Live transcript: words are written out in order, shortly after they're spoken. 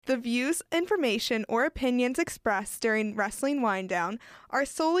The views, information, or opinions expressed during Wrestling Wind Down are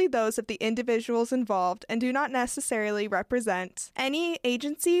solely those of the individuals involved and do not necessarily represent any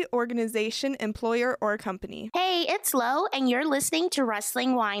agency, organization, employer, or company. Hey, it's Lo, and you're listening to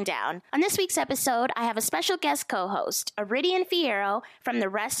Wrestling Wind Down. On this week's episode, I have a special guest co-host, Iridian Fierro from the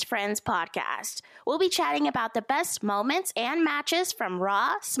Rest Friends podcast. We'll be chatting about the best moments and matches from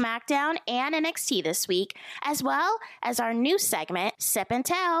Raw, SmackDown, and NXT this week, as well as our new segment, Sip and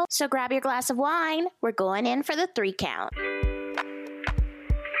Tell. So grab your glass of wine. We're going in for the 3 count.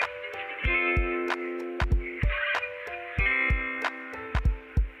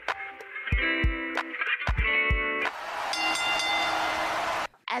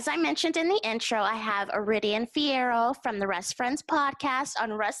 As I mentioned in the intro, I have Iridian Fierro from the Rest Friends podcast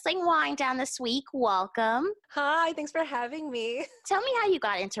on Wrestling Wind Down this week. Welcome. Hi, thanks for having me. Tell me how you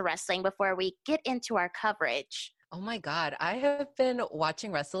got into wrestling before we get into our coverage. Oh my God, I have been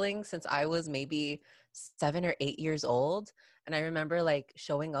watching wrestling since I was maybe 7 or 8 years old. And I remember like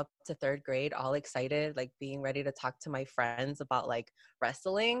showing up to 3rd grade all excited, like being ready to talk to my friends about like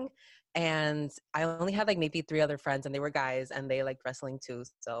wrestling. And I only had like maybe 3 other friends and they were guys and they liked wrestling too.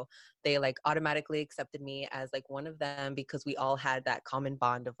 So they like automatically accepted me as like one of them because we all had that common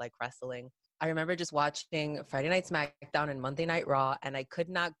bond of like wrestling. I remember just watching Friday Night SmackDown and Monday Night Raw, and I could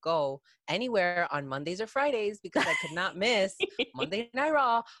not go anywhere on Mondays or Fridays because I could not miss Monday Night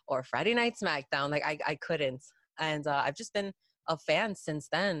Raw or Friday Night SmackDown. Like I couldn't. And I've just been a fan since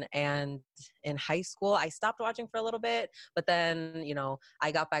then. And in high school, I stopped watching for a little bit, but then, you know,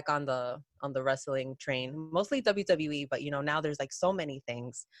 I got back on the wrestling train, mostly WWE, but you know, now there's like so many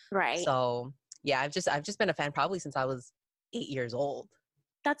things. Right. So yeah, I've just been a fan probably since I was 8 years old.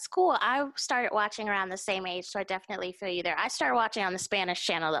 That's cool. I started watching around the same age, so I definitely feel you there. I started watching on the Spanish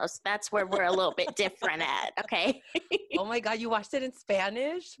channel, though, so that's where we're a little bit different at, okay? Oh my God, you watched it in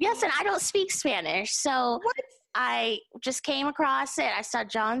Spanish? Yes, and I don't speak Spanish, so What? I just came across it. I saw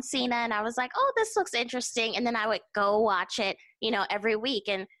John Cena, and I was like, oh, this looks interesting, and then I would go watch it, you know, every week,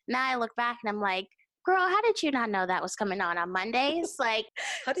 and now I look back, and I'm like, girl, how did you not know that was coming on Mondays? Like,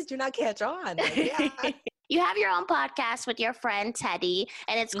 how did you not catch on? Like, yeah. You have your own podcast with your friend Teddy,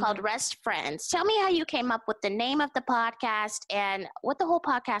 and it's called Rest Friends. Tell me how you came up with the name of the podcast and what the whole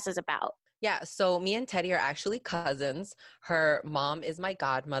podcast is about. Yeah, so me and Teddy are actually cousins. Her mom is my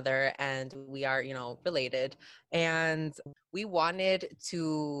godmother, and we are, you know, related. And we wanted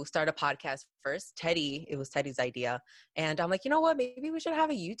to start a podcast first. It was Teddy's idea. And I'm like, you know what, maybe we should have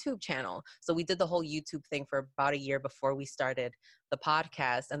a YouTube channel. So we did the whole YouTube thing for about a year before we started the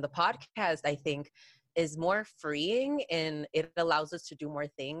podcast. And the podcast, I think, is more freeing and it allows us to do more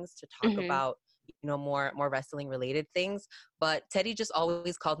things, to talk about, you know, more wrestling related things. But Teddy just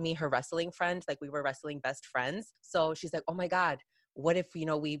always called me her wrestling friend. Like we were wrestling best friends. So she's like, oh my God, what if, you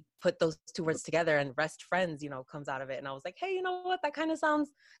know, we put those 2 words together and Rest Friends, you know, comes out of it. And I was like, hey, you know what? That kind of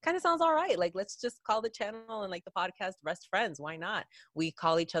sounds all right. Like, let's just call the channel and like the podcast Rest Friends. Why not? We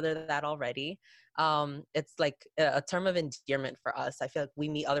call each other that already. It's like a term of endearment for us. I feel like we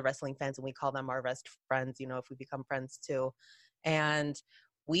meet other wrestling fans and we call them our Rest Friends, you know, if we become friends too. And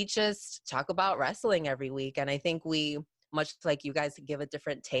we just talk about wrestling every week. And I think we, much like you guys, give a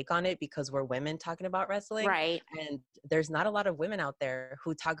different take on it because we're women talking about wrestling. Right. And there's not a lot of women out there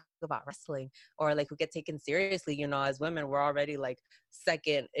who talk about wrestling or like who get taken seriously. You know, as women, we're already like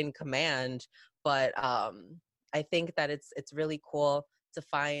second in command. But I think that it's really cool to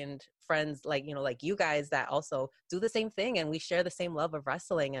find friends like, you know, like you guys that also do the same thing and we share the same love of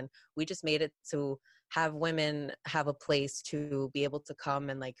wrestling. And we just made it to have women have a place to be able to come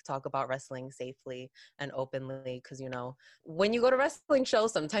and like talk about wrestling safely and openly. Cause you know, when you go to wrestling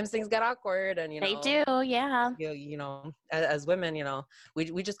shows, sometimes things get awkward and, you know, they do. Yeah. You know, as women, you know,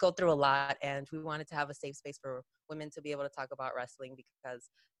 we just go through a lot and we wanted to have a safe space for women to be able to talk about wrestling because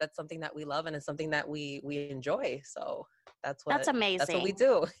that's something that we love and it's something that we enjoy. So that's amazing. That's what we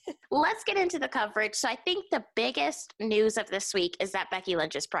do. Let's get into the coverage. So I think the biggest news of this week is that Becky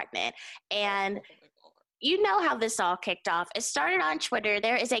Lynch is pregnant. And you know how this all kicked off. It started on Twitter.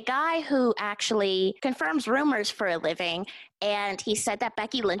 There is a guy who actually confirms rumors for a living, and he said that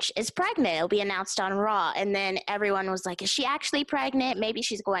Becky Lynch is pregnant. It'll be announced on Raw. And then everyone was like, is she actually pregnant? Maybe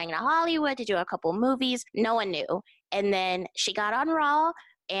she's going to Hollywood to do a couple movies. No one knew. And then she got on Raw,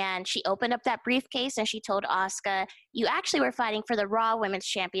 and she opened up that briefcase, and she told Asuka, you actually were fighting for the Raw Women's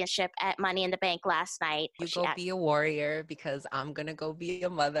Championship at Money in the Bank last night. You go be a warrior because I'm going to go be a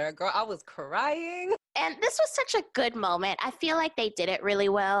mother. Girl, I was crying. And this was such a good moment. I feel like they did it really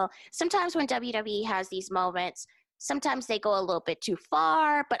well. Sometimes when WWE has these moments, sometimes they go a little bit too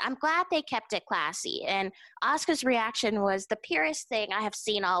far, but I'm glad they kept it classy. And Asuka's reaction was the purest thing I have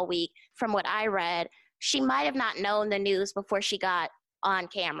seen all week from what I read. She might have not known the news before she got on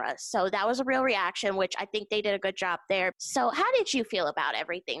camera. So that was a real reaction, which I think they did a good job there. So how did you feel about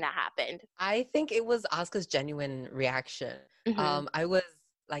everything that happened? I think it was Asuka's genuine reaction. I was,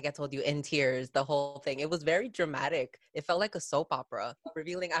 like I told you, in tears, the whole thing. It was very dramatic. It felt like a soap opera.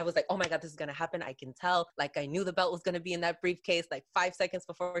 Revealing, I was like, oh my God, this is going to happen. I can tell. Like, I knew the belt was going to be in that briefcase like 5 seconds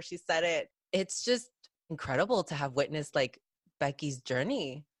before she said it. It's just incredible to have witnessed like Becky's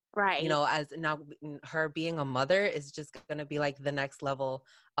journey. Right. You know, as now her being a mother is just going to be like the next level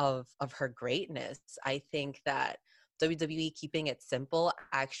of her greatness. I think that WWE keeping it simple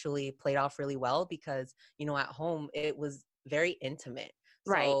actually played off really well because, you know, at home it was very intimate.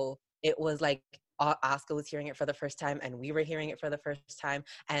 Right. So it was like Asuka was hearing it for the first time and we were hearing it for the first time.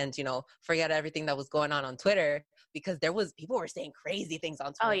 And, you know, forget everything that was going on Twitter because people were saying crazy things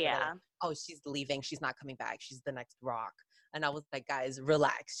on Twitter. Oh, yeah. Like, oh, she's leaving. She's not coming back. She's the next Rock. And I was like, guys,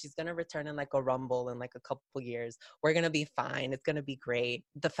 relax. She's going to return in like a Rumble in like a couple years. We're going to be fine. It's going to be great.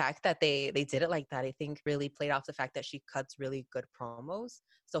 The fact that they did it like that, I think really played off the fact that she cuts really good promos.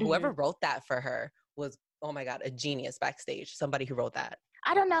 So whoever wrote that for her was, oh my God, a genius backstage. Somebody who wrote that.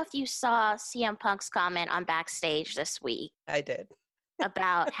 I don't know if you saw CM Punk's comment on Backstage this week. I did.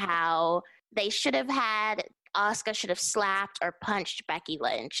 About how they should have had Asuka should have slapped or punched Becky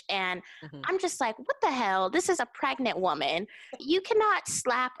Lynch. And I'm just like, what the hell? This is a pregnant woman. You cannot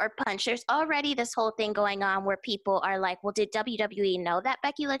slap or punch. There's already this whole thing going on where people are like, well, did WWE know that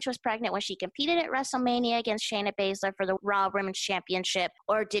Becky Lynch was pregnant when she competed at WrestleMania against Shayna Baszler for the Raw Women's Championship?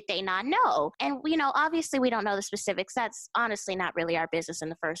 Or did they not know? And, you know, obviously we don't know the specifics. That's honestly not really our business in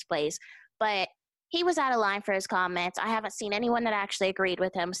the first place. But he was out of line for his comments. I haven't seen anyone that actually agreed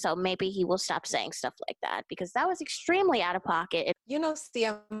with him, so maybe he will stop saying stuff like that because that was extremely out of pocket. You know,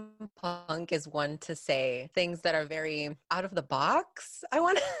 CM Punk is one to say things that are very out of the box.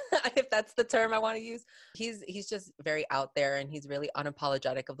 If that's the term I want to use. He's just very out there and he's really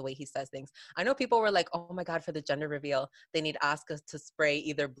unapologetic of the way he says things. I know people were like, oh my God, for the gender reveal, they need Asuka to spray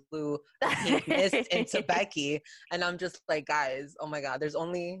either blue or pink mist into Becky. And I'm just like, guys, oh my God, there's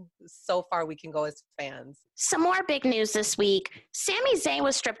only so far we can go as fans. Some more big news this week. Sami Zayn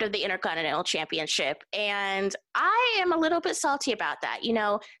was stripped of the Intercontinental Championship, and I am a little bit salty about that. You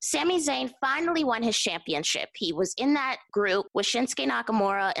know, Sami Zayn finally won his championship. He was in that group with Shinsuke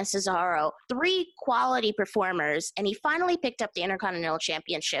Nakamura and Cesaro, 3 quality performers, and he finally picked up the Intercontinental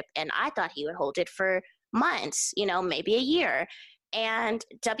Championship, and I thought he would hold it for months, you know, maybe a year. And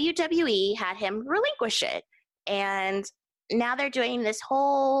WWE had him relinquish it. And now they're doing this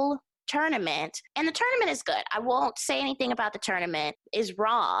whole tournament, and the tournament is good. I won't say anything about the tournament is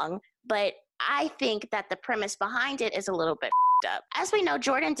wrong, but I think that the premise behind it is a little bit up. As we know,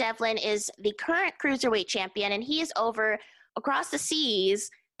 Jordan Devlin is the current cruiserweight champion, and he is over across the seas,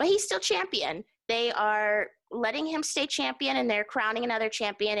 but he's still champion. They are letting him stay champion, and they're crowning another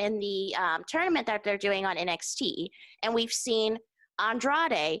champion in the tournament that they're doing on NXT. And we've seen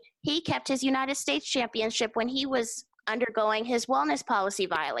Andrade. He kept his United States championship when he was undergoing his wellness policy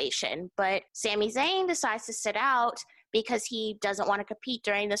violation. But Sami Zayn decides to sit out because he doesn't want to compete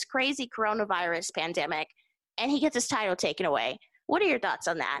during this crazy coronavirus pandemic, and he gets his title taken away. What are your thoughts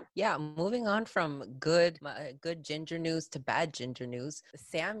on that? Yeah, moving on from good ginger news to bad ginger news.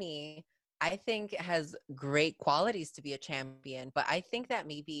 Sami, I think, has great qualities to be a champion, but I think that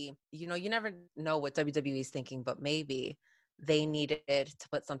maybe, you know, you never know what WWE is thinking, but maybe they needed to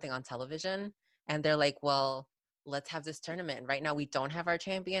put something on television, and they're like, well, let's have this tournament. Right now we don't have our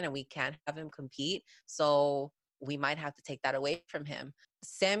champion and we can't have him compete, so we might have to take that away from him.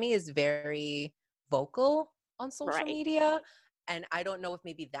 Sami is very vocal on social media, and I don't know if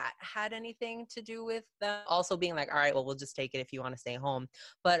maybe that had anything to do with them also being like, all right, well, we'll just take it if you want to stay home.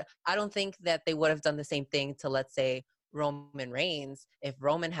 But I don't think that they would have done the same thing to, let's say, Roman Reigns. If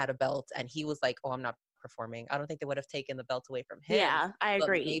Roman had a belt and he was like, oh, I'm not performing, I don't think they would have taken the belt away from him. Yeah, I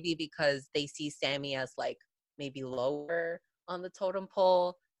agree. But maybe because they see Sami as like maybe lower on the totem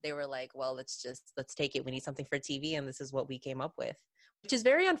pole, they were like, well, let's take it. We need something for TV, and this is what we came up with, which is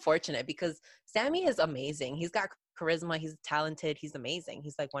very unfortunate because Sami is amazing. He's got charisma. He's talented. He's amazing.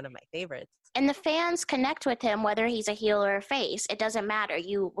 He's like one of my favorites. And the fans connect with him, whether he's a heel or a face. It doesn't matter.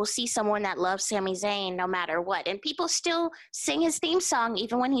 You will see someone that loves Sami Zayn no matter what. And people still sing his theme song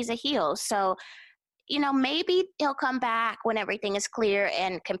even when he's a heel. So maybe he'll come back when everything is clear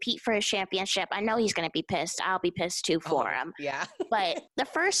and compete for his championship. I know he's going to be pissed. I'll be pissed too for him. Yeah. But the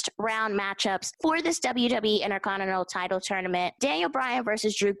first round matchups for this WWE Intercontinental title tournament, Daniel Bryan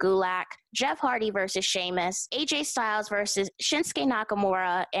versus Drew Gulak, Jeff Hardy versus Sheamus, AJ Styles versus Shinsuke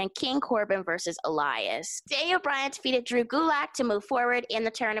Nakamura, and King Corbin versus Elias. Daniel Bryan defeated Drew Gulak to move forward in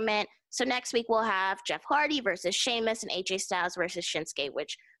the tournament. So next week we'll have Jeff Hardy versus Sheamus and AJ Styles versus Shinsuke,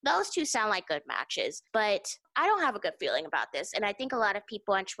 which those two sound like good matches. But I don't have a good feeling about this. And I think a lot of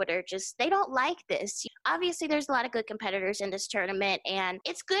people on Twitter they don't like this. Obviously, there's a lot of good competitors in this tournament, and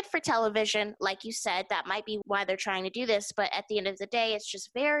it's good for television. Like you said, that might be why they're trying to do this. But at the end of the day, it's just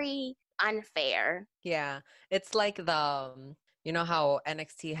very unfair. Yeah. It's like you know how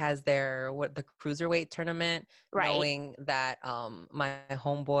NXT has the cruiserweight tournament, right? Knowing that my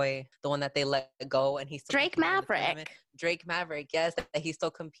homeboy, the one that they let go, and he's still Drake Maverick, yes, that he's still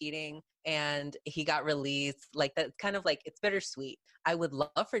competing, and he got released. Like that's kind of like, it's bittersweet. I would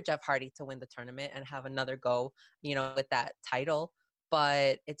love for Jeff Hardy to win the tournament and have another go, with that title,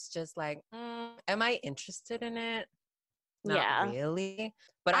 but it's just like, am I interested in it? Not really.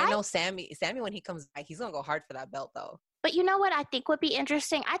 But I know Sammy, when he comes back, he's gonna go hard for that belt though. But you know what I think would be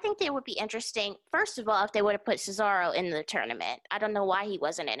interesting? I think it would be interesting, first of all, if they would have put Cesaro in the tournament. I don't know why he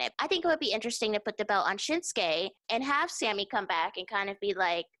wasn't in it. I think it would be interesting to put the belt on Shinsuke and have Sammy come back and kind of be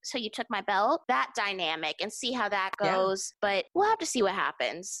like, so you took my belt? That dynamic, and see how that goes. Yeah. But we'll have to see what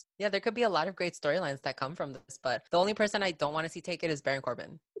happens. Yeah, there could be a lot of great storylines that come from this, but the only person I don't want to see take it is Baron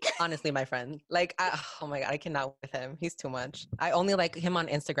Corbin. Honestly, my friend. Like, oh my God, I cannot with him. He's too much. I only like him on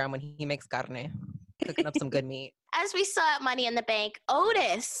Instagram when he makes carne. Cooking up some good meat. As we saw at Money in the Bank,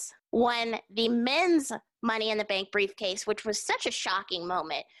 Otis won the men's Money in the Bank briefcase, which was such a shocking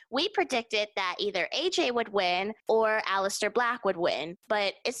moment. We predicted that either AJ would win or Aleister Black would win,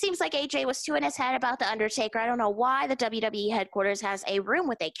 but it seems like AJ was too in his head about The Undertaker. I don't know why the WWE headquarters has a room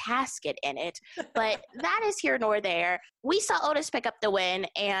with a casket in it, but that is here nor there. We saw Otis pick up the win,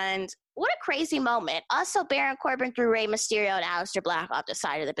 and what a crazy moment. Also, Baron Corbin threw Rey Mysterio and Aleister Black off the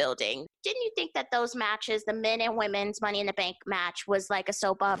side of the building. Didn't you think that those matches, the men and women's Money in the Bank match, was like a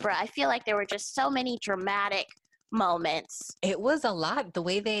soap opera? I feel like there were just so many dramatic moments. It was a lot. The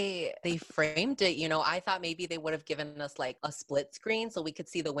way they framed it, I thought maybe they would have given us like a split screen so we could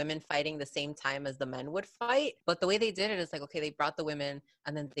see the women fighting the same time as the men would fight. But the way they did it is like, okay, they brought the women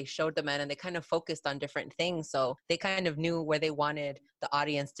and then they showed the men, and they kind of focused on different things. So they kind of knew where they wanted the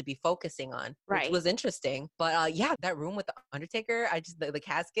audience to be focusing on, right? Which was interesting. But yeah, that room with the Undertaker, the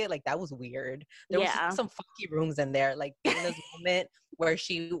casket, like that was weird. There was some funky rooms in there. Like in this moment where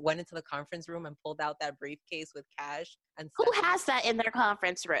she went into the conference room and pulled out that briefcase with cash. And who has that in their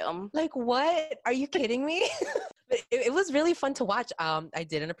conference room? Like, what? Are you kidding me? It was really fun to watch. I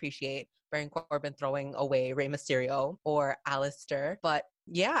didn't appreciate Baron Corbin throwing away Rey Mysterio or Aleister, but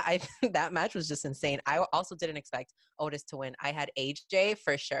yeah, I think that match was just insane. I also didn't expect Otis to win. I had AJ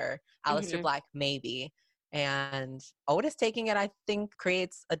for sure, Aleister Black maybe, and Otis taking it, I think,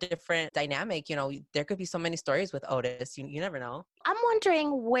 creates a different dynamic. There could be so many stories with Otis. You never know. I'm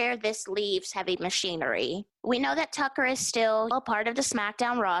wondering where this leaves Heavy Machinery. We know that Tucker is still a part of the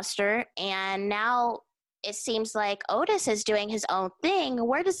SmackDown roster, and now it seems like Otis is doing his own thing.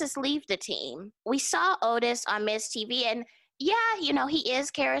 Where does this leave the team? We saw Otis on Miz TV, and yeah, he is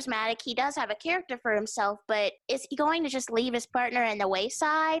charismatic. He does have a character for himself, but is he going to just leave his partner in the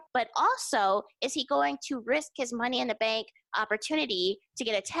wayside? But also, is he going to risk his Money in the Bank opportunity to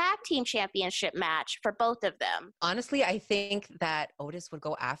get a tag team championship match for both of them? Honestly, I think that Otis would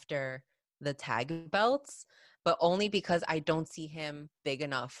go after the tag belts, but only because I don't see him big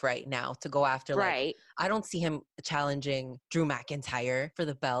enough right now to go after. Right. I don't see him challenging Drew McIntyre for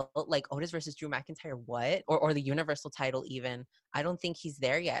the belt. Like Otis versus Drew McIntyre, what? Or the Universal title even. I don't think he's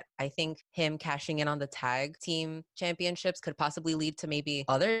there yet. I think him cashing in on the tag team championships could possibly lead to maybe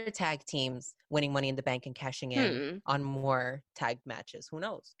other tag teams winning Money in the Bank and cashing in on more tag matches. Who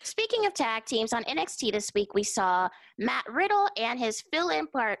knows? Speaking of tag teams, on NXT this week, we saw Matt Riddle and his fill-in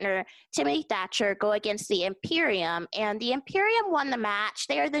partner, Timothy Thatcher, go against the Imperium, and the Imperium won the match.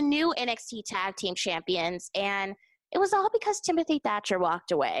 They are the new NXT tag team champions, and it was all because Timothy Thatcher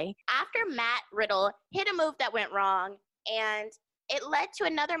walked away. After Matt Riddle hit a move that went wrong, and it led to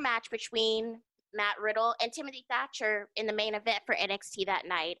another match between Matt Riddle and Timothy Thatcher in the main event for NXT that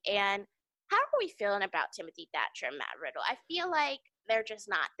night. And how are we feeling about Timothy Thatcher and Matt Riddle? I feel like they're just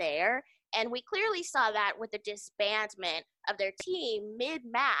not there. And we clearly saw that with the disbandment of their team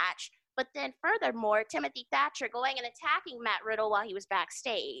mid-match. But then furthermore, Timothy Thatcher going and attacking Matt Riddle while he was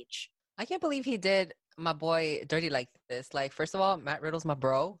backstage. I can't believe he did my boy dirty like this. Like, first of all, Matt Riddle's my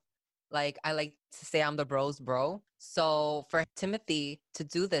bro. Like, I like to say I'm the bro's bro. So for Timothy to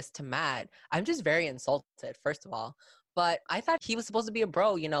do this to Matt, I'm just very insulted, first of all. But I thought he was supposed to be a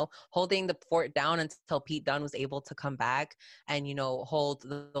bro, holding the fort down until Pete Dunne was able to come back and, hold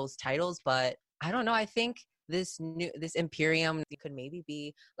those titles. But I don't know. I think this Imperium could maybe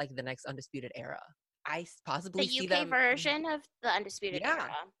be like the next Undisputed Era. I possibly The see UK them. version of the Undisputed Yeah.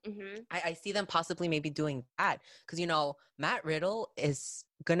 Era. I see them possibly maybe doing that because, Matt Riddle is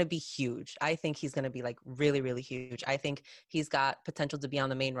going to be huge. I think he's going to be like really, really huge. I think he's got potential to be on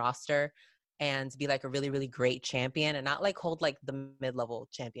the main roster and be like a really, really great champion and not like hold like the mid-level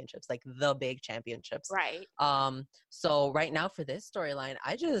championships, like the big championships. Right. So right now for this storyline,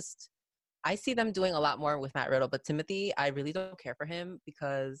 I see them doing a lot more with Matt Riddle, but Timothy, I really don't care for him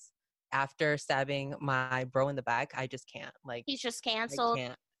because after stabbing my bro in the back, I just can't. Like, He's just I canceled.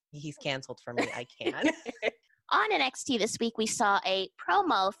 can't. He's canceled for me. I can't. On NXT this week, we saw a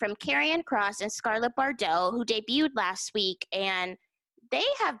promo from Karrion Kross and Scarlett Bordeaux, who debuted last week, and they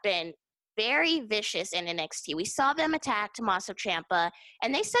have been very vicious in NXT. We saw them attack Tommaso Ciampa,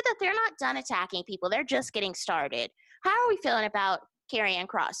 and they said that they're not done attacking people. They're just getting started. How are we feeling about Karrion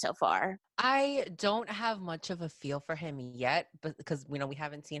Kross so far? I don't have much of a feel for him yet, but because we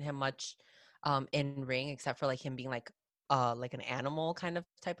haven't seen him much in ring except for like him being like an animal kind of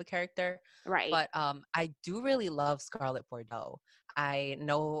type of character. Right. But I do really love Scarlett Bordeaux. I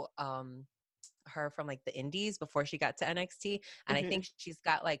know her from like the indies before she got to NXT, and I think she's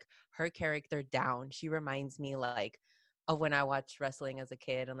got like her character down. She reminds me like of when I watched wrestling as a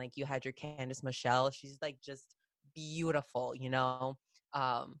kid, and like you had your Candice Michelle. She's like just beautiful,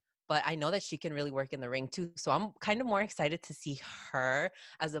 but I know that she can really work in the ring too. So I'm kind of more excited to see her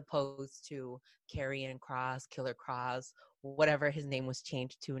as opposed to Karrion Kross, Killer Kross, whatever his name was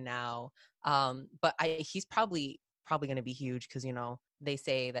changed to now. But he's probably going to be huge because, they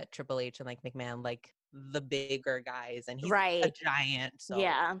say that Triple H and like McMahon like the bigger guys and he's a giant. So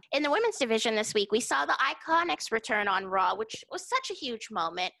yeah. In the women's division this week, we saw the Iconics return on Raw, which was such a huge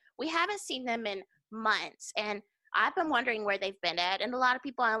moment. We haven't seen them in months, and I've been wondering where they've been at, and a lot of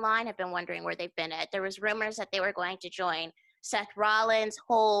people online have been wondering where they've been at. There was rumors that they were going to join Seth Rollins'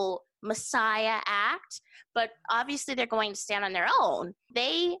 whole Messiah act, but obviously they're going to stand on their own.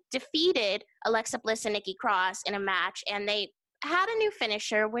 They defeated Alexa Bliss and Nikki Cross in a match, and they had a new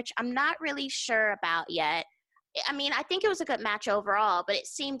finisher, which I'm not really sure about yet. I mean, I think it was a good match overall, but it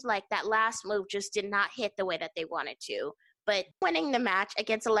seemed like that last move just did not hit the way that they wanted to. But winning the match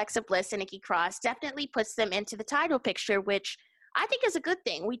against Alexa Bliss and Nikki Cross definitely puts them into the title picture, which I think is a good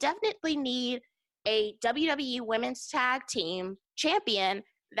thing. We definitely need a WWE Women's Tag Team champion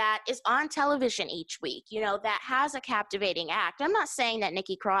that is on television each week, that has a captivating act. I'm not saying that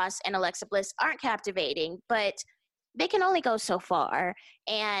Nikki Cross and Alexa Bliss aren't captivating, but they can only go so far.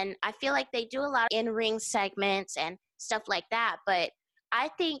 And I feel like they do a lot of in-ring segments and stuff like that, but I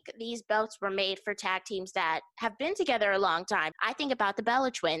think these belts were made for tag teams that have been together a long time. I think about the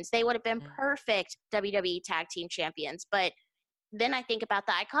Bella Twins. They would have been perfect WWE tag team champions. But then I think about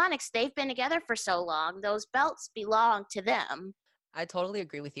the Iconics. They've been together for so long. Those belts belong to them. I totally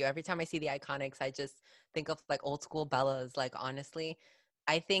agree with you. Every time I see the Iconics, I just think of like old school Bellas. Like, honestly,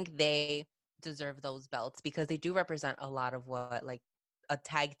 I think they deserve those belts because they do represent a lot of what like a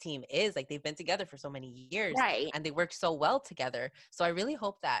tag team is. Like, they've been together for so many years, right? And they work so well together. So I really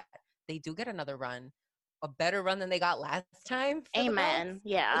hope that they do get another run, a better run than they got last time. Amen.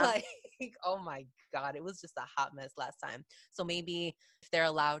 Yeah. Like, oh my God, it was just a hot mess last time. So maybe if they're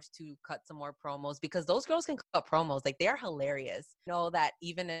allowed to cut some more promos, because those girls can cut promos, like they are hilarious. That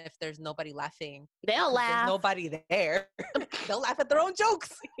even if there's nobody laughing, they'll laugh. There's nobody there. They'll laugh at their own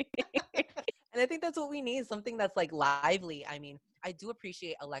jokes. And I think that's what we need, something that's like lively. I mean, I do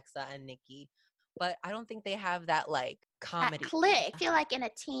appreciate Alexa and Nikki, but I don't think they have that like comedy. That click. I feel like in a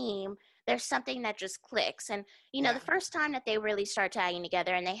team, there's something that just clicks. And, the first time that they really start tagging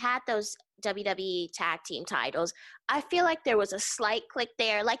together and they had those WWE tag team titles, I feel like there was a slight click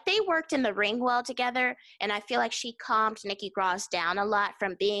there. Like they worked in the ring well together. And I feel like she calmed Nikki Cross down a lot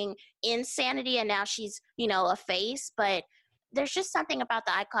from being insanity. And now she's, a face. But there's just something about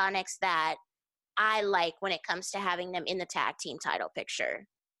the Iconics that I like when it comes to having them in the tag team title picture.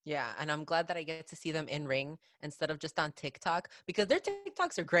 Yeah, and I'm glad that I get to see them in ring instead of just on TikTok because their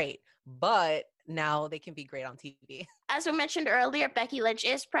TikToks are great, but now they can be great on TV. As we mentioned earlier, Becky Lynch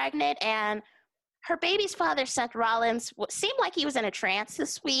is pregnant, and her baby's father, Seth Rollins, seemed like he was in a trance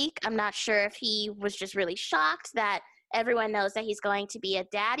this week. I'm not sure if he was just really shocked that everyone knows that he's going to be a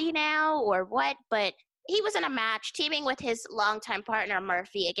daddy now or what, but he was in a match teaming with his longtime partner,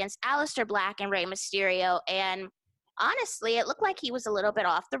 Murphy, against Aleister Black and Rey Mysterio, and honestly, it looked like he was a little bit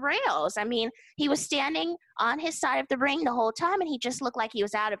off the rails. I mean, he was standing on his side of the ring the whole time, and he just looked like he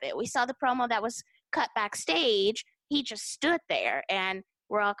was out of it. We saw the promo that was cut backstage. He just stood there, and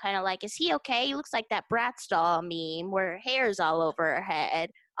we're all kind of like, is he okay? He looks like that Bratz doll meme where hair's all over her head.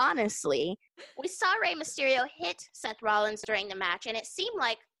 Honestly, we saw Rey Mysterio hit Seth Rollins during the match, and it seemed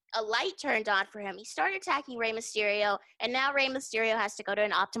like a light turned on for him. He started attacking Rey Mysterio, and now Rey Mysterio has to go to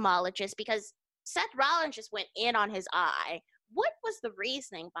an ophthalmologist because Seth Rollins just went in on his eye. What was the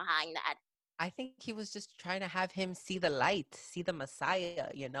reasoning behind that? I think he was just trying to have him see the light, see the Messiah,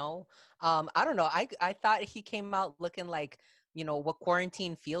 you know? I don't know. I thought he came out looking like, you know, what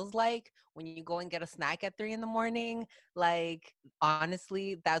quarantine feels like when you go and get a snack at 3 a.m. Like,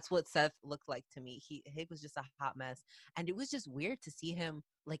 honestly, that's what Seth looked like to me. He was just a hot mess. And it was just weird to see him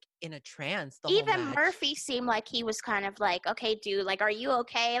like in a trance the whole Even match. Murphy seemed like he was kind of like, okay, dude, like, are you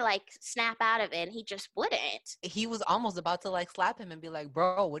okay? Like, snap out of it. And he just wouldn't. He was almost about to like slap him and be like,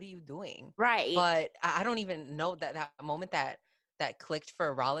 bro, what are you doing? Right. But I don't even know that moment that clicked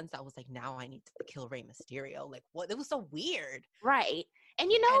for Rollins. I was like, now I need to kill Rey Mysterio. Like, what? It was so weird. Right.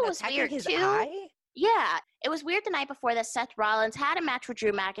 And you know And it was attacking weird his too? eye? Yeah, it was weird the night before that Seth Rollins had a match with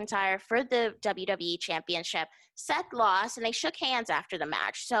Drew McIntyre for the WWE Championship. Seth lost, and they shook hands after the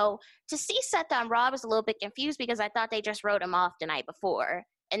match. So to see Seth on Raw, I was a little bit confused because I thought they just wrote him off the night before.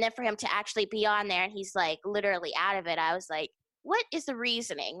 And then for him to actually be on there and he's like literally out of it, I was like, what is the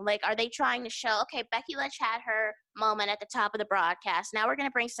reasoning? Like, are they trying to show, okay, Becky Lynch had her moment at the top of the broadcast. Now we're going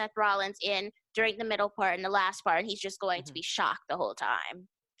to bring Seth Rollins in during the middle part and the last part, and he's just going to be shocked the whole time.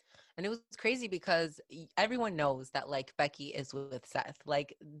 And it was crazy because everyone knows that like Becky is with Seth.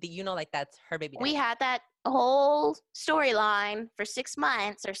 Like, you know, like that's her baby daddy. We had that whole storyline for 6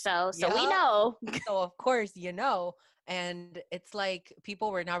 months or so, so we know. So of course, you know. And it's like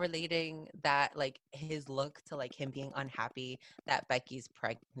people were now relating that like his look to like him being unhappy that Becky's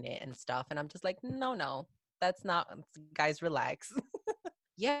pregnant and stuff. And I'm just like, no, that's not, guys, relax.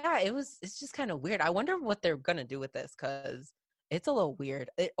 Yeah, it's just kind of weird. I wonder what they're gonna do with this because it's a little weird.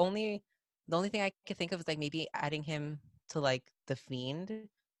 The only thing I could think of is like maybe adding him to like the Fiend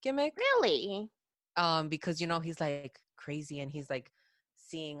gimmick. Really? Because you know he's like crazy and he's like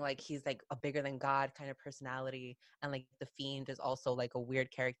seeing like he's like a bigger than God kind of personality, and like the Fiend is also like a weird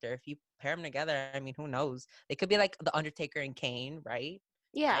character. If you pair them together, I mean, who knows? They could be like the Undertaker and Kane, right?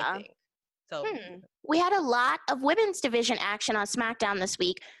 Yeah. I think. So we had a lot of women's division action on SmackDown this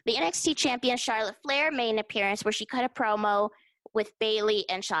week. The NXT champion Charlotte Flair made an appearance where she cut a promo with Bayley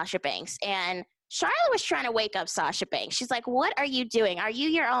and Sasha Banks. And Charlotte was trying to wake up Sasha Banks. She's like, what are you doing? Are you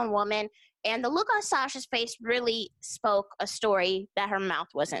your own woman? And the look on Sasha's face really spoke a story that her mouth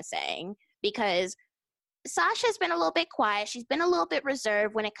wasn't saying, because Sasha's been a little bit quiet. She's been a little bit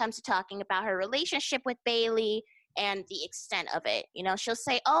reserved when it comes to talking about her relationship with Bayley and the extent of it. You know, she'll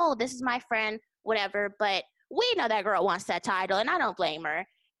say, oh, this is my friend, whatever, but we know that girl wants that title, and I don't blame her.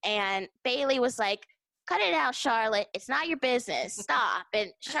 And Bayley was like, cut it out, Charlotte. It's not your business. Stop.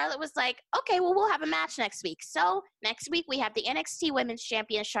 And Charlotte was like, okay, well, we'll have a match next week. So next week we have the NXT Women's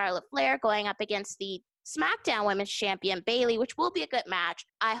Champion Charlotte Flair going up against the SmackDown Women's Champion Bayley, which will be a good match.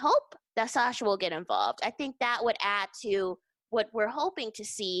 I hope that Sasha will get involved. I think that would add to what we're hoping to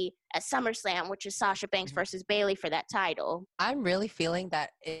see at SummerSlam, which is Sasha Banks versus Bayley for that title. I'm really feeling that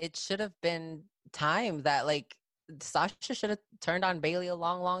it should have been time that like Sasha should have turned on Bayley a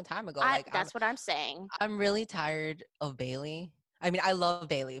long time ago. That's what I'm saying. I'm really tired of Bayley. I mean, I love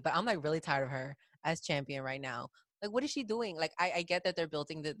Bayley, but I'm like really tired of her as champion right now. Like, what is she doing? Like, I get that they're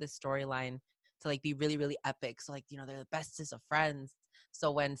building this storyline to like be really, really epic. So like, you know, they're the bestest of friends.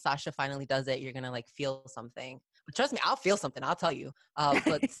 So when Sasha finally does it, you're gonna like feel something. But trust me, I'll feel something. I'll tell you.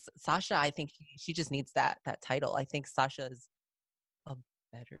 But Sasha, I think she just needs that title. I think Sasha is a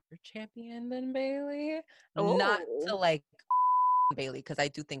better champion than Bayley. Not to like Bayley, because I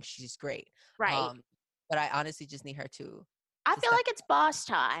do think she's great. Right. But I honestly just need her to. I feel like it's boss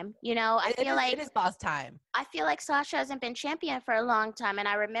time. You know, I feel like it is boss time. I feel like Sasha hasn't been champion for a long time. And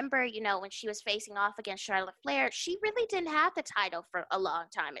I remember, you know, when she was facing off against Charlotte Flair, she really didn't have the title for a long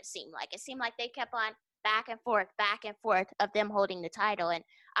time, it seemed like. It seemed like they kept on back and forth of them holding the title. And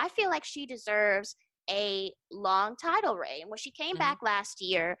I feel like she deserves a long title reign. When she came back last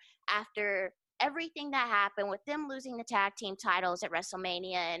year after everything that happened with them losing the tag team titles at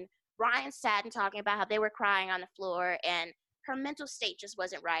WrestleMania, and Ryan Satin talking about how they were crying on the floor, and her mental state just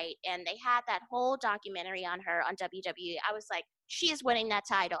wasn't right. And they had that whole documentary on her on WWE. I was like, she is winning that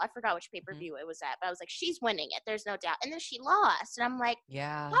title. I forgot which pay-per-view it was at, but I was like, she's winning it. There's no doubt. And then she lost. And I'm like,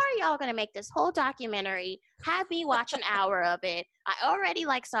 Yeah. how are y'all going to make this whole documentary, have me watch an hour of it? I already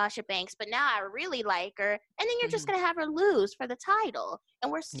like Sasha Banks, but now I really like her. And then you're just going to have her lose for the title.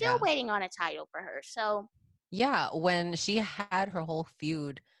 And we're still waiting on a title for her. So yeah, when she had her whole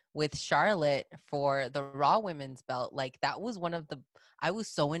feud with Charlotte for the Raw Women's belt, like that was one of the, I was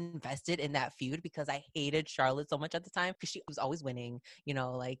so invested in that feud because I hated Charlotte so much at the time because she was always winning, you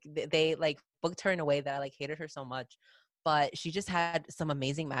know, like they like booked her in a way that I like hated her so much. But she just had some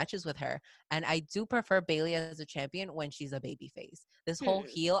amazing matches with her. And I do prefer Bailey as a champion when she's a baby face. This whole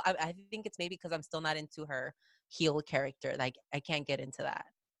heel, I think it's maybe because I'm still not into her heel character. Like I can't get into that.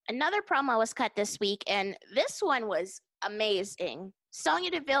 Another promo was cut this week, and this one was amazing.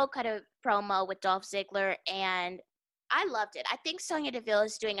 Sonya Deville cut a promo with Dolph Ziggler, and I loved it. I think Sonya Deville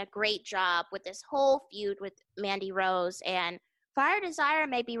is doing a great job with this whole feud with Mandy Rose, and Fire Desire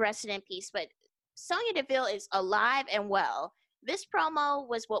may be rested in peace, but Sonya Deville is alive and well. This promo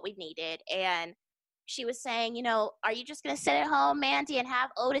was what we needed, and she was saying, you know, are you just going to sit at home, Mandy, and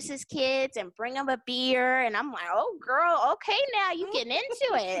have Otis's kids and bring them a beer? And I'm like, oh, girl, okay, now you getting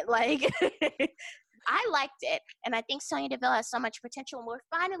into it. Like, I liked it. And I think Sonya Deville has so much potential, and we're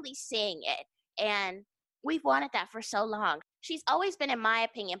finally seeing it. And we've wanted that for so long. She's always been, in my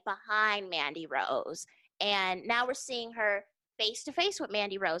opinion, behind Mandy Rose. And now we're seeing her face-to-face with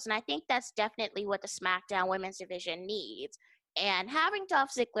Mandy Rose. And I think that's definitely what the SmackDown Women's Division needs. And having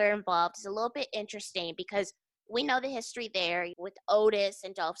Dolph Ziggler involved is a little bit interesting because we know the history there with Otis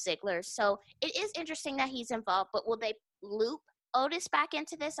and Dolph Ziggler. So it is interesting that he's involved, but will they loop Otis back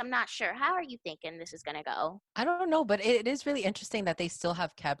into this? I'm not sure. How are you thinking this is going to go? I don't know, but it is really interesting that they still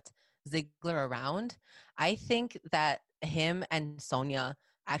have kept Ziggler around. I think that him and Sonya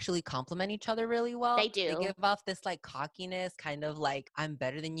actually complement each other really well. They do. They give off this like cockiness, kind of like I'm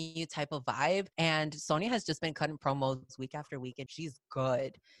better than you type of vibe. And Sonya has just been cutting promos week after week, and she's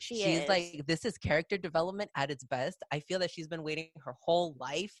good. She's like, this is character development at its best. I feel that she's been waiting her whole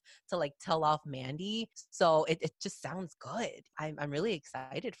life to like tell off Mandy. So it just sounds good. I'm really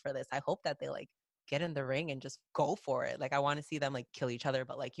excited for this. I hope that they like get in the ring and just go for it. Like I want to see them like kill each other,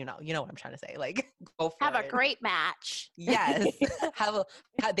 but like you know what I'm trying to say. Like go for have it. A great match. Yes,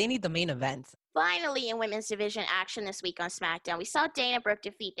 they need the main event. Finally, in women's division action this week on SmackDown, we saw Dana Brooke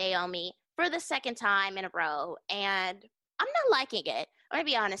defeat Naomi for the second time in a row, and I'm not liking it. I'm gonna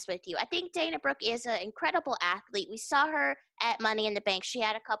be honest with you. I think Dana Brooke is an incredible athlete. We saw her at Money in the Bank. She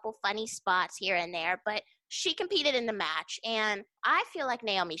had a couple funny spots here and there, but she competed in the match, and I feel like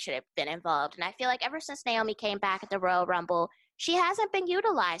Naomi should have been involved. And I feel like ever since Naomi came back at the Royal Rumble, she hasn't been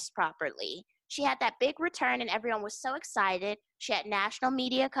utilized properly. She had that big return, and everyone was so excited. She had national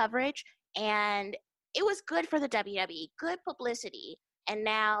media coverage, and it was good for the WWE, good publicity. And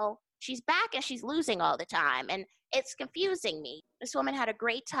now she's back, and she's losing all the time, and it's confusing me. This woman had a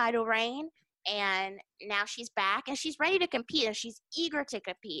great title reign, and now she's back, and she's ready to compete, and she's eager to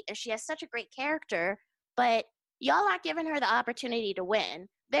compete, and she has such a great character. But y'all aren't giving her the opportunity to win.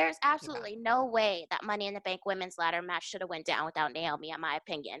 There's absolutely no way that Money in the Bank women's ladder match should have went down without Naomi, in my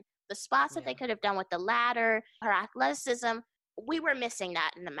opinion. The spots that they could have done with the ladder, her athleticism, we were missing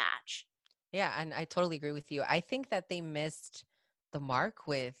that in the match. Yeah, and I totally agree with you. I think that they missed the mark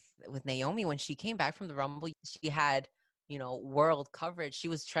with Naomi when she came back from the Rumble. She had, you know, world coverage. She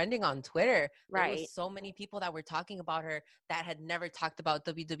was trending on Twitter. Right. There was so many people that were talking about her that had never talked about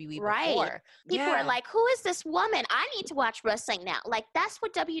WWE right. before. People are like, who is this woman? I need to watch wrestling now. Like, that's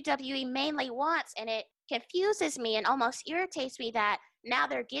what WWE mainly wants, and it confuses me and almost irritates me that now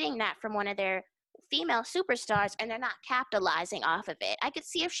they're getting that from one of their female superstars and they're not capitalizing off of it. I could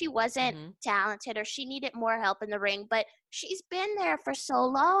see if she wasn't talented or she needed more help in the ring, but she's been there for so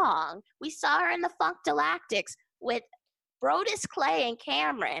long. We saw her in the Funk Galactics with Brodus Clay and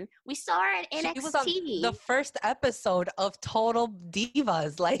Cameron. We saw her in NXT. She was on the first episode of Total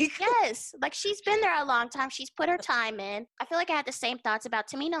Divas. Like, yes, like she's been there a long time. She's put her time in. I feel like I had the same thoughts about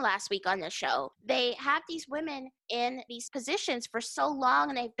Tamina last week on the show. They have these women in these positions for so long,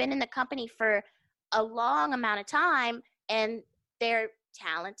 and they've been in the company for a long amount of time, and they're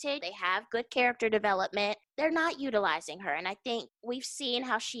talented. They have good character development. They're not utilizing her, and I think we've seen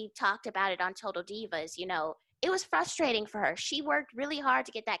how she talked about it on Total Divas. You know, it was frustrating for her. She worked really hard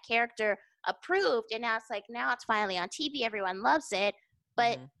to get that character approved, and now it's finally on TV. Everyone loves it,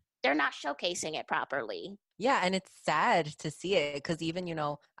 but they're not showcasing it properly. Yeah, and it's sad to see it because even, you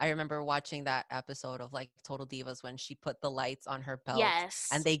know, I remember watching that episode of like Total Divas when she put the lights on her belt. Yes.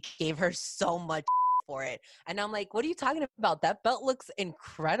 And they gave her so much for it. And I'm like, what are you talking about? That belt looks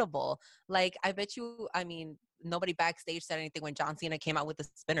incredible. Like, I bet you, I mean, nobody backstage said anything when John Cena came out with the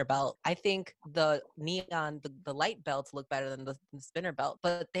spinner belt. I think the neon, the light belts look better than the spinner belt,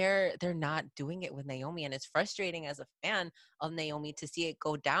 but they're not doing it with Naomi. And it's frustrating as a fan of Naomi to see it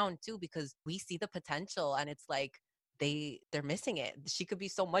go down too, because we see the potential and it's like, they're missing it. She could be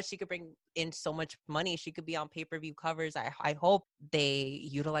so much. She could bring in so much money. She could be on pay-per-view covers. I hope they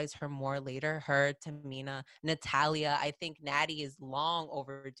utilize her more later. Her, Tamina, Natalia. I think Natty is long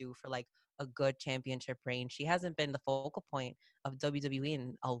overdue for like a good championship reign. She hasn't been the focal point of WWE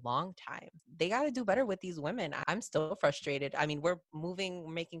in a long time. They got to do better with these women. I'm still frustrated. I mean, we're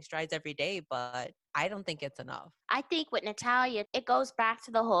making strides every day, but I don't think it's enough. I think with Natalia, it goes back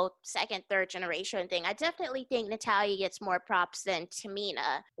to the whole second, third generation thing. I definitely think Natalia gets more props than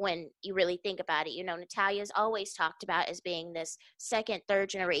Tamina when you really think about it. You know, Natalia's always talked about as being this second, third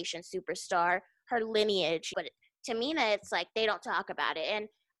generation superstar, her lineage. But Tamina, it's like they don't talk about it. And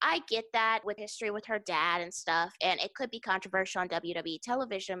I get that with history with her dad and stuff, and it could be controversial on WWE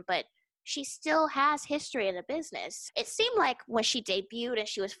television, but she still has history in the business. It seemed like when she debuted and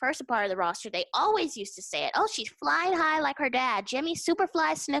she was first a part of the roster, they always used to say it. Oh, she's flying high like her dad, Jimmy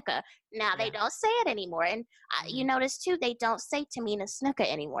Superfly Snuka. Now they don't say it anymore. And you notice too, they don't say Tamina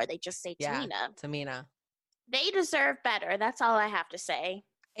Snuka anymore. They just say Tamina. Tamina. They deserve better. That's all I have to say.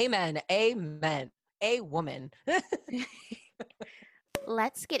 Amen. Amen. A woman.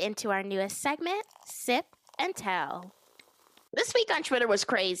 Let's get into our newest segment, Sip and Tell. This week on Twitter was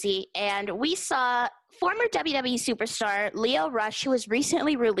crazy, and we saw former WWE superstar Lio Rush, who was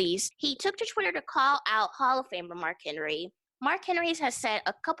recently released. He took to Twitter to call out Hall of Famer Mark Henry. Mark Henry has said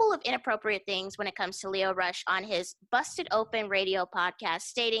a couple of inappropriate things when it comes to Lio Rush on his Busted Open radio podcast,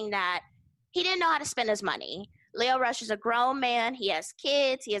 stating that he didn't know how to spend his money. Lio Rush is a grown man. He has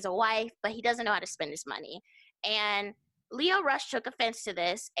kids. He has a wife, but he doesn't know how to spend his money. And Lio Rush took offense to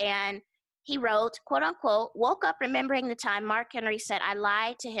this, and he wrote, quote unquote, woke up remembering the time Mark Henry said I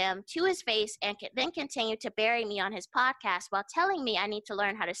lied to him to his face and then continued to bury me on his podcast while telling me I need to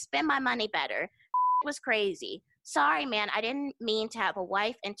learn how to spend my money better. It was crazy. Sorry, man, I didn't mean to have a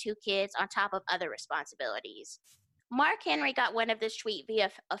wife and 2 kids on top of other responsibilities. Mark Henry got wind of this tweet via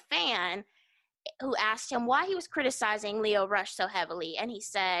a fan who asked him why he was criticizing Lio Rush so heavily. And he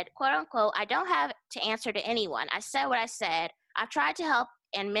said, quote unquote, I don't have to answer to anyone. I said what I said. I've tried to help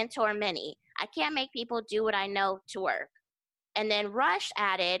and mentor many. I can't make people do what I know to work. And then Rush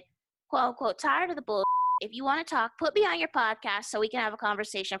added, quote unquote, tired of the bull. If you want to talk, put me on your podcast so we can have a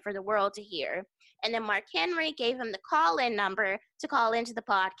conversation for the world to hear. And then Mark Henry gave him the call-in number to call into the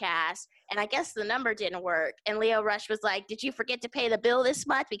podcast. And I guess the number didn't work. And Lio Rush was like, did you forget to pay the bill this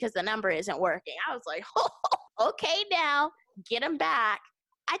month? Because the number isn't working. I was like, oh, okay, now get him back.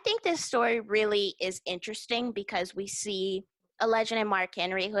 I think this story really is interesting because we see a legend in Mark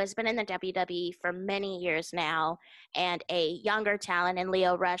Henry who has been in the WWE for many years now, and a younger talent in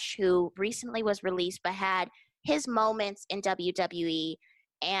Lio Rush who recently was released but had his moments in WWE.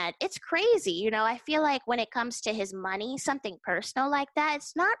 And it's crazy, you know, I feel like when it comes to his money, something personal like that,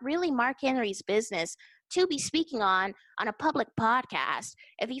 it's not really Mark Henry's business to be speaking on a public podcast.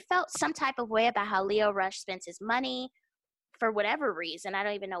 If he felt some type of way about how Lio Rush spends his money, for whatever reason, I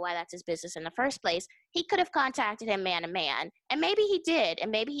don't even know why that's his business in the first place, he could have contacted him man to man. And maybe he did.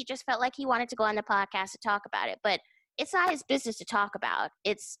 And maybe he just felt like he wanted to go on the podcast to talk about it. But it's not his business to talk about.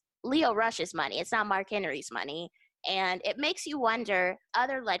 It's Lio Rush's money. It's not Mark Henry's money. And it makes you wonder,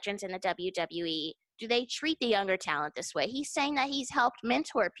 other legends in the WWE, do they treat the younger talent this way? He's saying that he's helped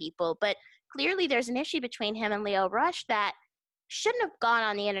mentor people, but clearly there's an issue between him and Lio Rush that shouldn't have gone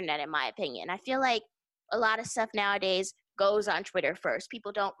on the internet, in my opinion. I feel like a lot of stuff nowadays goes on Twitter first.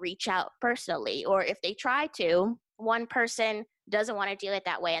 People don't reach out personally, or if they try to, one person doesn't want to do it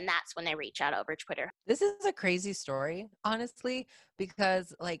that way, and that's when they reach out over Twitter. This is a crazy story, honestly,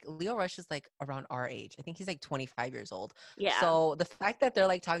 because like Lio Rush is like around our age. I think he's like 25 years old. Yeah. So the fact that they're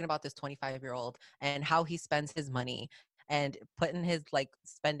like talking about this 25-year-old and how he spends his money and putting his like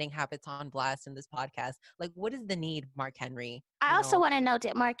spending habits on blast in this podcast, like what is the need, Mark Henry? I also want to know,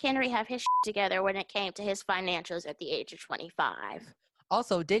 did Mark Henry have his together when it came to his financials at the age of 25?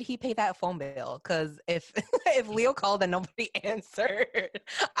 Also, did he pay that phone bill? Because if if Lio called and nobody answered,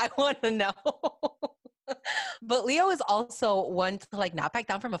 I want to know. But Lio is also one to like not back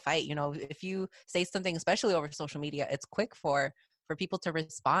down from a fight. You know, if you say something, especially over social media, it's quick for people to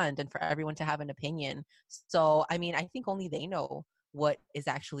respond and for everyone to have an opinion. So, I mean, I think only they know what is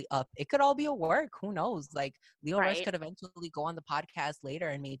actually up. It could all be a work. Who knows? Like Lio Rush could eventually go on the podcast later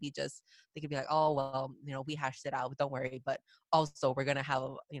and maybe just, they could be like, oh, well, you know, we hashed it out. Don't worry. But also we're going to have,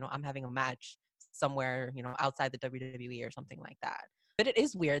 you know, I'm having a match somewhere, you know, outside the WWE or something like that. But it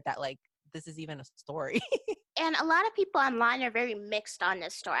is weird that like this is even a story. And a lot of people online are very mixed on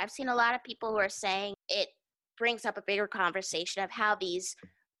this story. I've seen a lot of people who are saying it brings up a bigger conversation of how these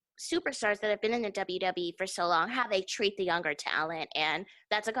superstars that have been in the WWE for so long, how they treat the younger talent. And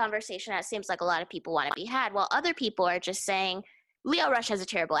that's a conversation that seems like a lot of people want to be had, while other people are just saying Lio Rush has a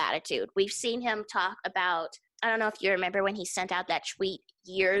terrible attitude. We've seen him talk about, I don't know if you remember when he sent out that tweet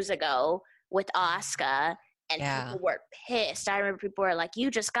years ago with Asuka, and people were pissed. I remember people were like,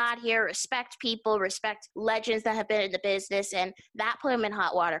 you just got here, respect people, respect legends that have been in the business. And that put him in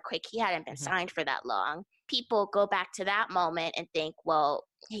hot water quick. He hadn't been signed for that long. People go back to that moment and think, well,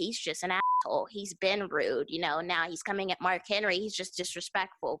 he's just an asshole. He's been rude. You know, now he's coming at Mark Henry. He's just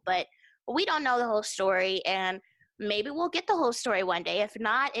disrespectful. But we don't know the whole story. And maybe we'll get the whole story one day. If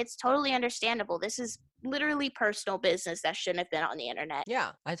not, it's totally understandable. This is literally personal business that shouldn't have been on the internet. Yeah,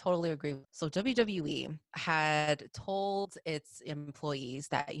 I totally agree. So WWE had told its employees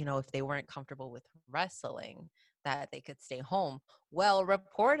that, you know, if they weren't comfortable with wrestling, that they could stay home. Well,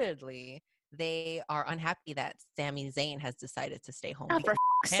 reportedly, they are unhappy that Sami Zayn has decided to stay home. Oh, for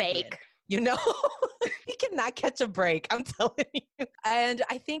f***'s sake. You know, he cannot catch a break, I'm telling you. And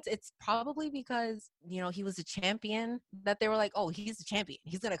I think it's probably because, you know, he was a champion that they were like, oh, he's a champion.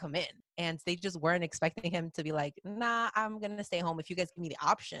 He's going to come in. And they just weren't expecting him to be like, nah, I'm going to stay home if you guys give me the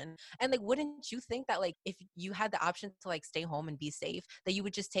option. And like, wouldn't you think that like, if you had the option to like stay home and be safe, that you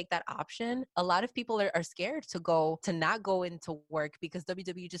would just take that option? A lot of people are scared to not go into work because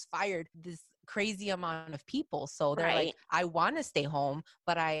WWE just fired this crazy amount of people. So they're like, I want to stay home,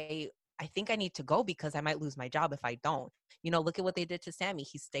 but I think I need to go because I might lose my job if I don't. You know, look at what they did to Sami.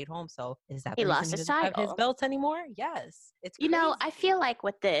 He stayed home. So is that he the lost reason his he doesn't title. have his belt anymore? Yes. It's crazy. You know, I feel like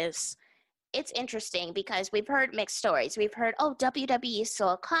with this, it's interesting because we've heard mixed stories. We've heard, oh, WWE is so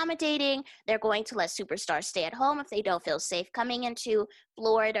accommodating. They're going to let superstars stay at home if they don't feel safe coming into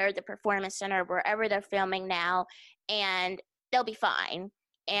Florida or the Performance Center, wherever they're filming now, and they'll be fine.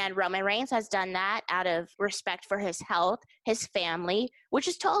 And Roman Reigns has done that out of respect for his health, his family, which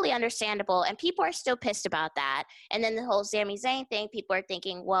is totally understandable. And people are still pissed about that. And then the whole Sami Zayn thing, people are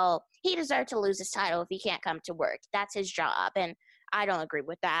thinking, well, he deserved to lose his title if he can't come to work. That's his job. And I don't agree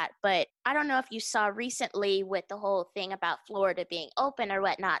with that. But I don't know if you saw recently with the whole thing about Florida being open or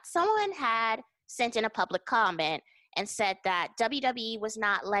whatnot, someone had sent in a public comment and said that WWE was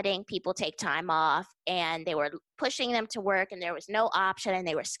not letting people take time off and they were pushing them to work and there was no option and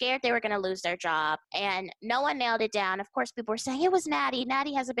they were scared they were going to lose their job. And no one nailed it down. Of course, people were saying it was Natty.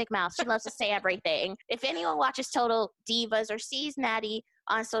 Natty has a big mouth. She loves to say everything. If anyone watches Total Divas or sees Natty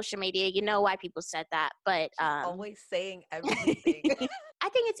on social media, you know why people said that. But always saying everything. I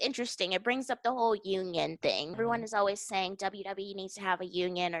think it's interesting. It brings up the whole union thing. Everyone is always saying WWE needs to have a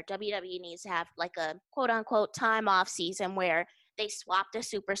union or WWE needs to have like a quote unquote time off season where they swap the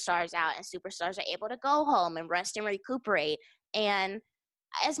superstars out and superstars are able to go home and rest and recuperate. And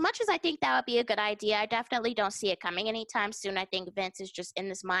as much as I think that would be a good idea, I definitely don't see it coming anytime soon. I think Vince is just in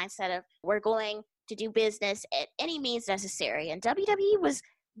this mindset of we're going to do business at any means necessary. And WWE was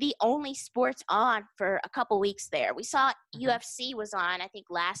the only sports on for a couple weeks there. We saw UFC was on, I think,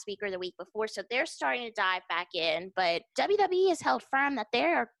 last week or the week before, so they're starting to dive back in. But WWE has held firm that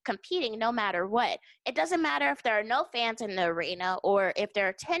they're competing no matter what. It doesn't matter if there are no fans in the arena or if there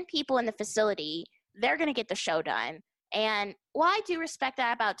are 10 people in the facility, they're going to get the show done. And while I do respect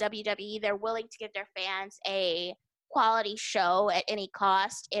that about WWE, they're willing to give their fans a quality show at any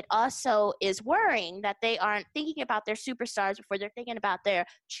cost. It also is worrying that they aren't thinking about their superstars before they're thinking about their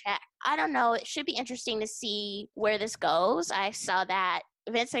check. I don't know. It should be interesting to see where this goes. I saw that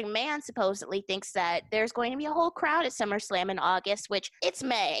Vince McMahon supposedly thinks that there's going to be a whole crowd at SummerSlam in August, which it's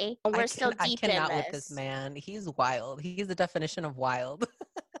May, and we're still deep in this. I cannot with this man. He's wild. He's the definition of wild.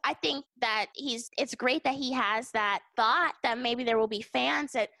 I think that it's great that he has that thought that maybe there will be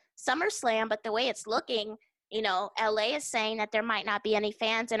fans at SummerSlam, but the way it's looking, you know, LA is saying that there might not be any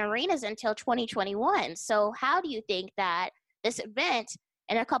fans in arenas until 2021. So how do you think that this event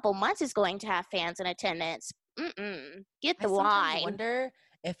in a couple months is going to have fans in attendance? Get the wine. I wonder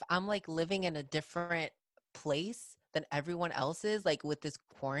if I'm like living in a different place than everyone else is, like with this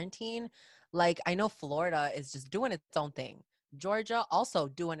quarantine. Like I know Florida is just doing its own thing. Georgia also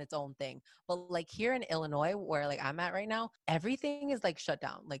doing its own thing. But like here in Illinois, where like I'm at right now, everything is like shut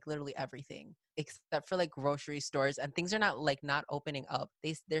down, like literally everything, except for like grocery stores, and things are not opening up.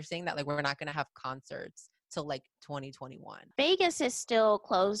 They're saying that like we're not going to have concerts till like 2021. Vegas is still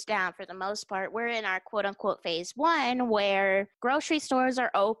closed down for the most part. We're in our quote unquote phase 1 where grocery stores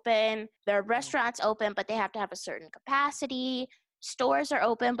are open, there are restaurants open, but they have to have a certain capacity. stores are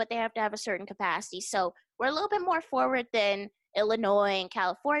open, but they have to have a certain capacity. So we're a little bit more forward than Illinois and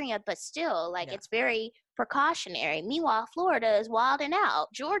California, but still, like, it's very precautionary. Meanwhile, Florida is wilding out.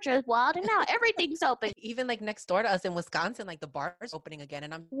 Georgia is wilding out. Everything's open. Even like next door to us in Wisconsin, like the bars opening again.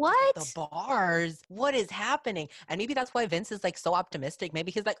 And I'm What? Like, the bars, what is happening? And maybe that's why Vince is like so optimistic.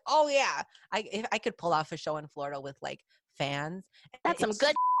 Maybe he's like, oh yeah, if I could pull off a show in Florida with like fans. That's some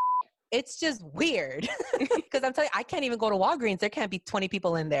good. It's just weird because I'm telling you, I can't even go to Walgreens. There can't be 20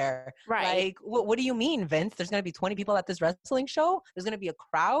 people in there. Right. Like, what do you mean, Vince? There's going to be 20 people at this wrestling show? There's going to be a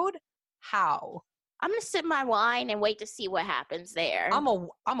crowd? How? I'm going to sip my wine and wait to see what happens there. I'm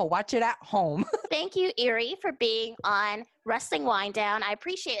a watch it at home. Thank you, Erie, for being on Wrestling Wind Down. I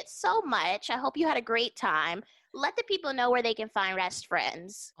appreciate it so much. I hope you had a great time. Let the people know where they can find Rest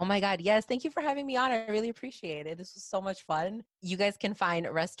Friends. Oh my God, yes. Thank you for having me on. I really appreciate it. This was so much fun. You guys can find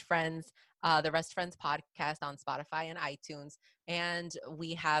Rest Friends, the Rest Friends podcast on Spotify and iTunes. And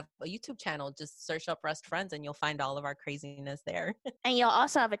we have a YouTube channel. Just search up Rest Friends and you'll find all of our craziness there. And you'll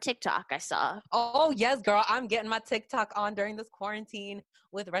also have a TikTok, I saw. Oh, yes, girl. I'm getting my TikTok on during this quarantine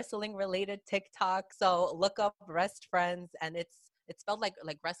with wrestling-related TikTok. So look up Rest Friends, and it's spelled like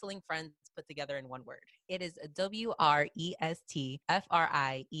wrestling friends put together in one word. It is WRESTFRIENDS.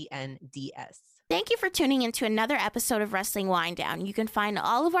 Thank you for tuning into another episode of Wrestling Wind Down. You can find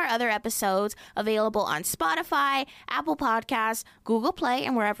all of our other episodes available on Spotify, Apple Podcasts, Google Play,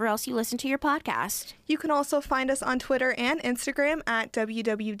 and wherever else you listen to your podcast. You can also find us on Twitter and Instagram at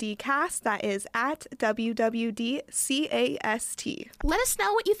WWDcast. That is at WWDCAST. Let us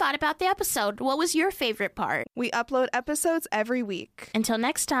know what you thought about the episode. What was your favorite part? We upload episodes every week. Until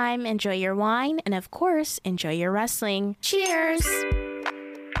next time, enjoy your wine and, of course, enjoy your wrestling. Cheers!